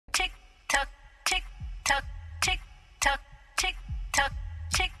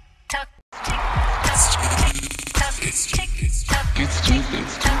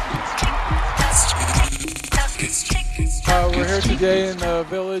here today in the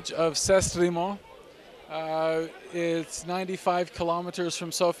village of Sestrimo. It's 95 kilometers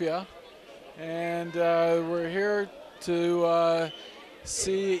from Sofia, and we're here to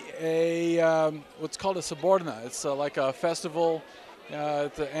see a what's called a събора. It's like a festival,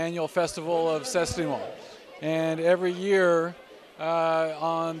 it's an annual festival of Sestrimo. And every year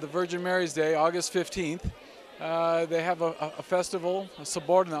on the Virgin Mary's Day, August 15th, they have a festival, a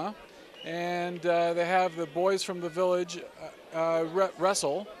събора, and they have the boys from the village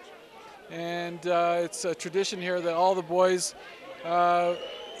wrestle. And it's a tradition here that all the boys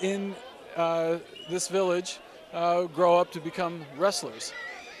in this village grow up to become wrestlers.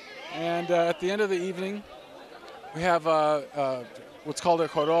 And at the end of the evening, we have what's called a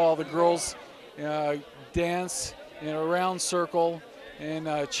choro. All the girls dance in a round circle in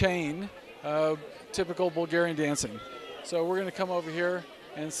a chain, typical Bulgarian dancing. So we're going to come over here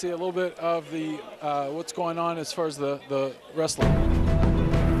and see a little bit of the what's going on as far as the wrestling.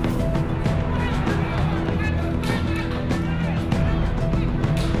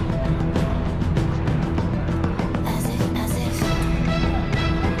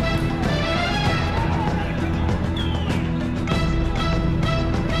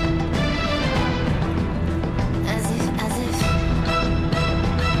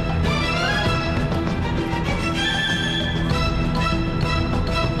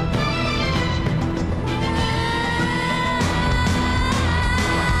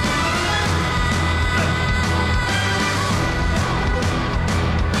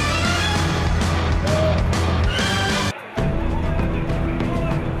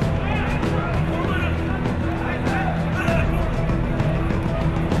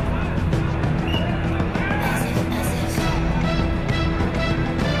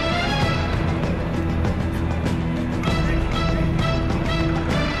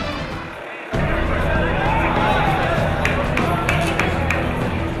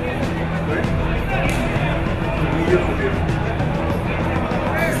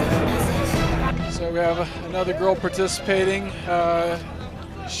 We have another girl participating.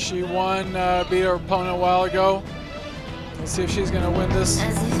 She won, beat her opponent a while ago. Let's see if she's going to win this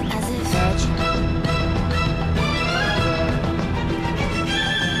match.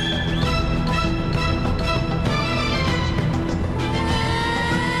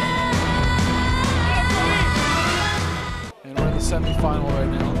 And we're in the semi-final right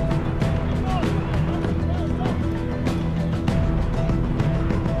now.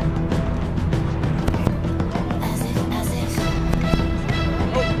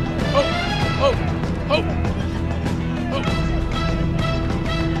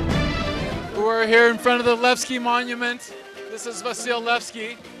 We're here in front of the Levski Monument. This is Vasil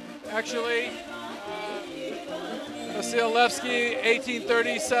Levski. Actually, Vasil Levski,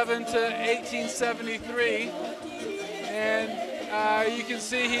 1837 to 1873. And you can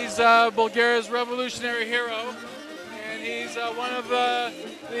see he's Bulgaria's revolutionary hero. And he's one of the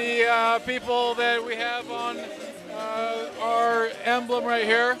people that we have on our emblem right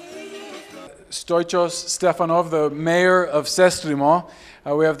here. Stoichos Stefanov, the mayor of Sestrimo.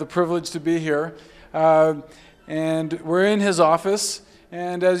 We have the privilege to be here. And we're in his office.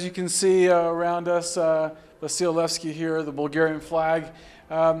 And as you can see around us, Vasil Levski here, the Bulgarian flag.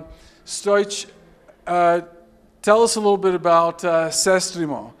 Stoich, tell us a little bit about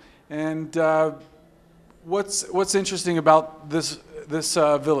Sestrimo. And what's interesting about this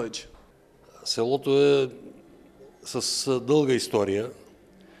village? Селото е с дълга история.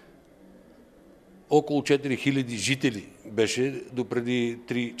 Около 4000 жители беше допреди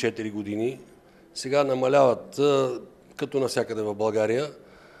 3-4 години. Сега намаляват като навсякъде в България,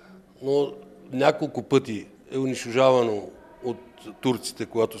 но няколко пъти е унищожавано от турците,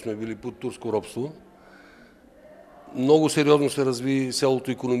 когато сме били под турско робство. Много сериозно се разви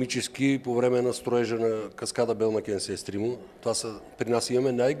селото икономически по време на строежа на каскада Белмакен Сестримо. Това са, при нас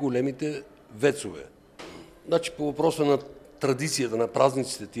имаме най-големите вецове. Значи по въпроса на традицията на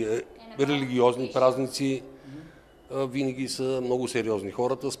празниците, тия религиозни празници, винаги са много сериозни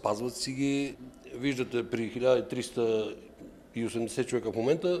хората, спазват си ги. Виждате при 1380 човека в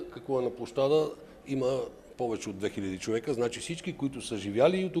момента, какво е на площада, има повече от 2000 човека. Значи всички, които са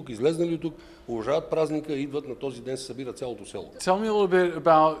живяли от тук, излезнали от тук, уважават празника, идват на този ден, се събира цялото село. Tell me a little bit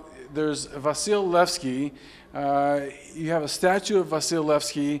about, there's Vasil Levski, you have a statue of Vasil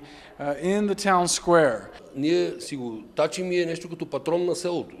Levski in the town square. Ние си го тачим и е нещо като патрон на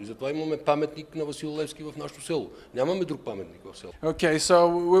селото. И затова имаме паметник на Васил Левски в нашото село. Нямаме друг паметник в селото. Okay, so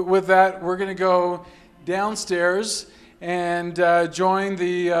with that, we're going to go downstairs and join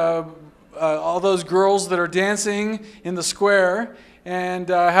all those girls that are dancing in the square and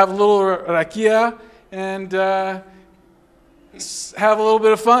have a little rakia and have a little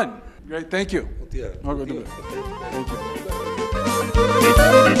bit of fun. Great, thank you. Отиваме. I'll go do it. Thank you.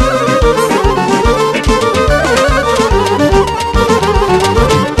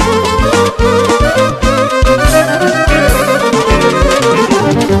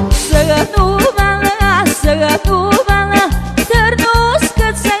 Съгътувала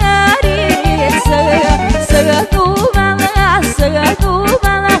търновска царица,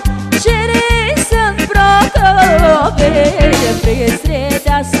 съгътувала через сън Прокопе.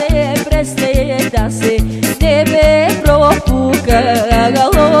 През среда се небе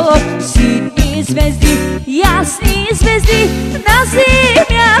пропукало, сини звезди, ясни звезди на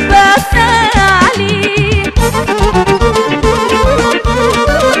земя пътнали.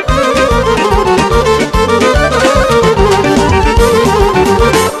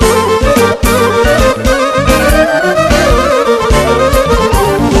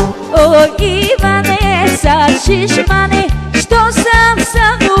 Иване, Шишмане, що съм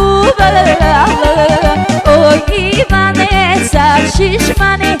сънувала. О, Иване,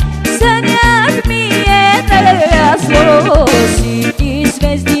 Шишмане, сънят ми е назло. Сини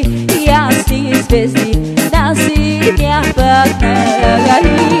звезди, ясни звезди на земя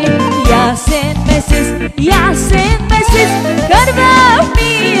пътнали. Ясен месец, кървав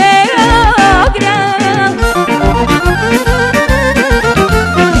ми е огрян.